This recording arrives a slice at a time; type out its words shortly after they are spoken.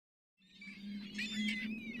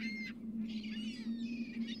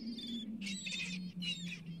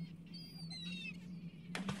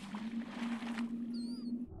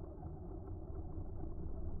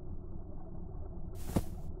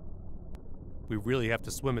we really have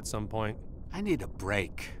to swim at some point. I need a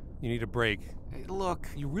break. You need a break. Hey, look.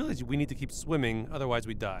 You realize we need to keep swimming, otherwise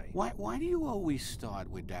we die. Why do you always start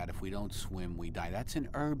with that? If we don't swim, we die. That's an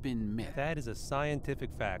urban myth. That is a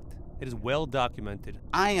scientific fact. It is well documented.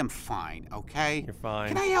 I am fine, okay? You're fine.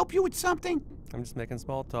 Can I help you with something? I'm just making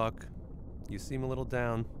small talk. You seem a little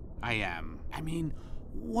down. I am. I mean,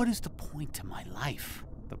 what is the point to my life?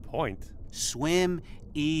 The point? Swim,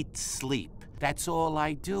 eat, sleep. That's all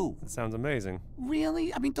I do. That sounds amazing.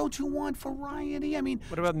 Really? I mean, don't you want variety? I mean...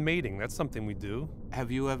 What about mating? That's something we do.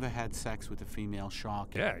 Have you ever had sex with a female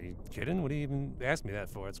shark? Yeah, you kidding? What do you even ask me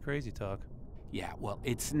that for? It's crazy talk. Yeah, well,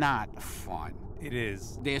 it's not fun. It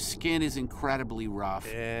is. Their skin is incredibly rough,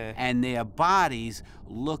 Yeah. and their bodies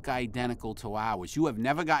look identical to ours. You have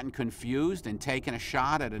never gotten confused and taken a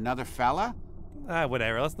shot at another fella?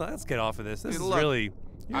 Whatever. Let's get off of this. This is Look, really...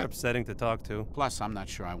 You're upsetting to talk to. Plus, I'm not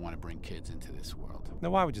sure I want to bring kids into this world.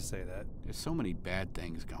 Now, why would you say that? There's so many bad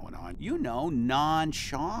things going on. You know,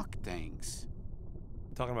 non-shark things.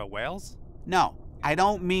 Talking about whales? No, I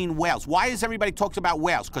don't mean whales. Why is everybody talks about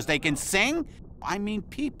whales? Because they can sing? I mean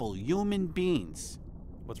people, human beings.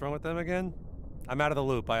 What's wrong with them again? I'm out of the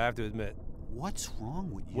loop, I have to admit. What's wrong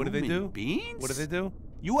with What do they do? beings? What do they do?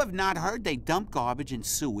 You have not heard they dump garbage and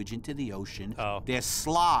sewage into the ocean. Oh. They're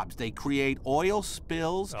slobs. They create oil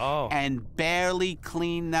spills and barely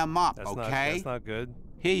clean them up, okay? That's not good.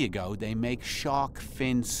 Here you go. They make shark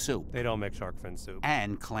fin soup. They don't make shark fin soup.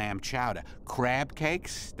 And clam chowder. Crab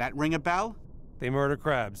cakes, that ring a bell? They murder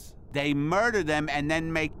crabs. They murder them and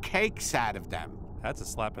then make cakes out of them. That's a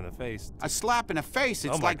slap in the face. A slap in the face.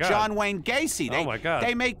 It's Oh my like God. John Wayne Gacy. Oh my God.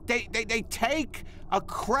 They take a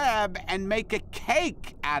crab and make a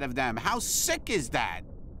cake out of them. How sick is that?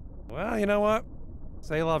 Well, you know what?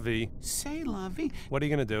 C'est la vie. C'est la vie. What are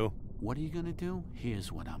you gonna do? What are you gonna do?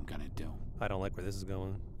 Here's what I'm gonna do. I don't like where this is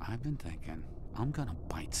going. I've been thinking. I'm gonna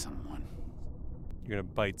bite someone. You're gonna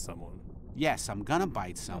bite someone. Yes, I'm gonna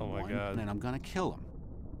bite someone. Oh my God. And then I'm gonna kill him.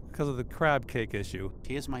 Because of the crab cake issue.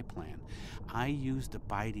 Here's my plan. I use the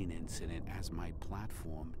biting incident as my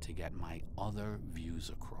platform to get my other views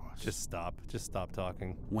across. Just stop. Just stop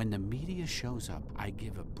talking. When the media shows up, I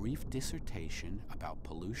give a brief dissertation about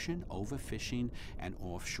pollution, overfishing, and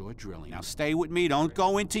offshore drilling. Now stay with me. Don't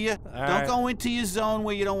go into your zone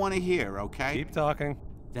where you don't want to hear, okay? Keep talking.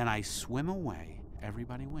 Then I swim away.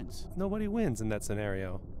 Everybody wins. Nobody wins in that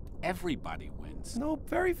scenario. Everybody wins. No,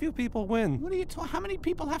 very few people win. What are you talking? How many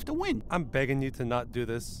people have to win? I'm begging you to not do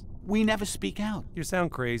this. We never speak out. You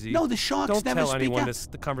sound crazy. No, the sharks Don't never tell speak anyone out.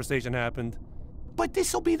 the conversation happened. But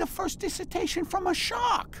this'll be the first dissertation from a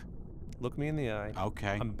shark. Look me in the eye.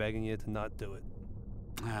 Okay. I'm begging you to not do it.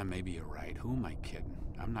 Maybe you're right. Who am I kidding?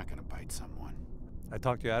 I'm not gonna bite someone. I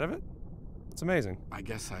talked you out of it? It's amazing. I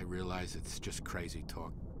guess I realize it's just crazy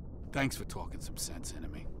talk. Thanks for talking some sense into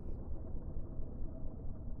me.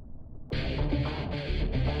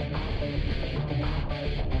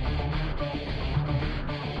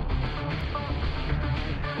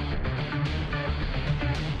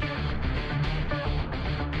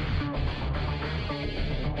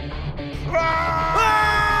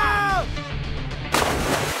 Ah!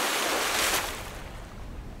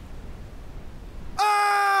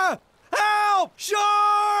 Ah! Help!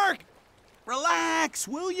 Shark! Relax,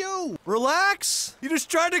 will you? Relax? You just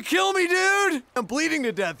tried to kill me, dude! I'm bleeding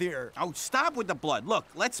to death here. Oh, stop with the blood. Look,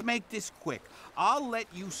 let's make this quick. I'll let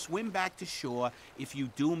you swim back to shore if you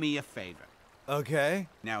do me a favor. Okay.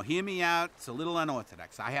 Now, hear me out. It's a little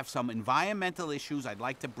unorthodox. I have some environmental issues I'd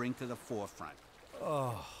like to bring to the forefront.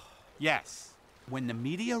 Oh. Yes. When the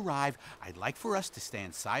media arrive, I'd like for us to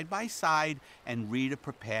stand side by side and read a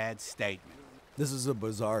prepared statement. This is a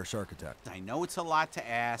bizarre shark attack. I know it's a lot to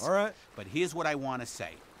ask, All right. but here's what I want to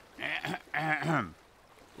say.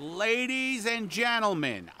 Ladies and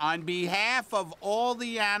gentlemen, on behalf of all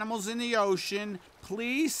the animals in the ocean,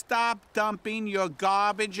 please stop dumping your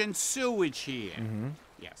garbage and sewage here.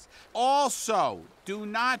 Yes. Also, do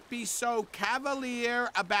not be so cavalier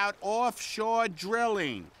about offshore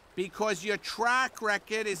drilling, because your track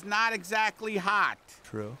record is not exactly hot.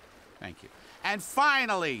 True. Thank you. And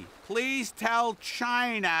finally, please tell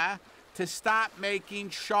China to stop making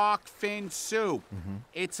shark fin soup.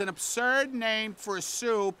 It's an absurd name for a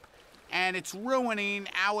soup, and it's ruining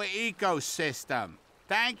our ecosystem.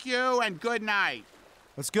 Thank you, and good night.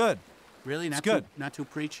 That's good. Really? It's good. Not too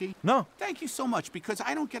preachy? No. Thank you so much, because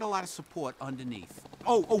I don't get a lot of support underneath.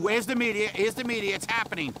 Oh, where's the media? Here's the media. It's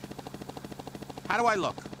happening. How do I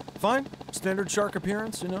look? Fine. Standard shark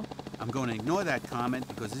appearance, you know? I'm going to ignore that comment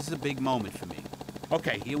because this is a big moment for me.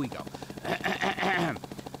 Okay, here we go.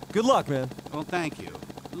 Good luck, man. Well, thank you.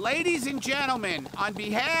 Ladies and gentlemen, on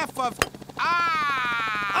behalf of...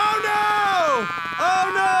 Ah! Oh no! Oh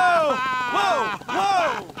no!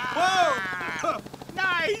 Whoa! Whoa!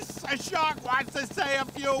 Nice! A shark wants to say a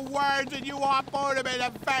few words and you harpoon him in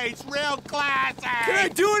the face. Real classy! Can I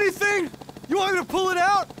do anything? You want me to pull it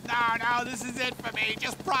out? No, this is it for me.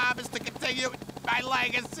 Just promise to continue my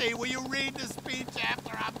legacy. Will you read the speech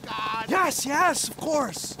after I'm gone? Yes, of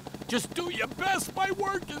course. Just do your best. My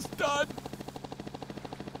work is done.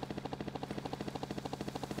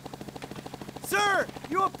 Sir,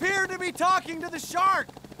 you appear to be talking to the shark.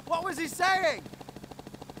 What was he saying?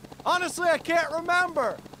 Honestly, I can't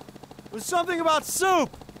remember. It was something about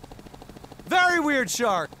soup. Very weird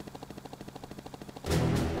shark.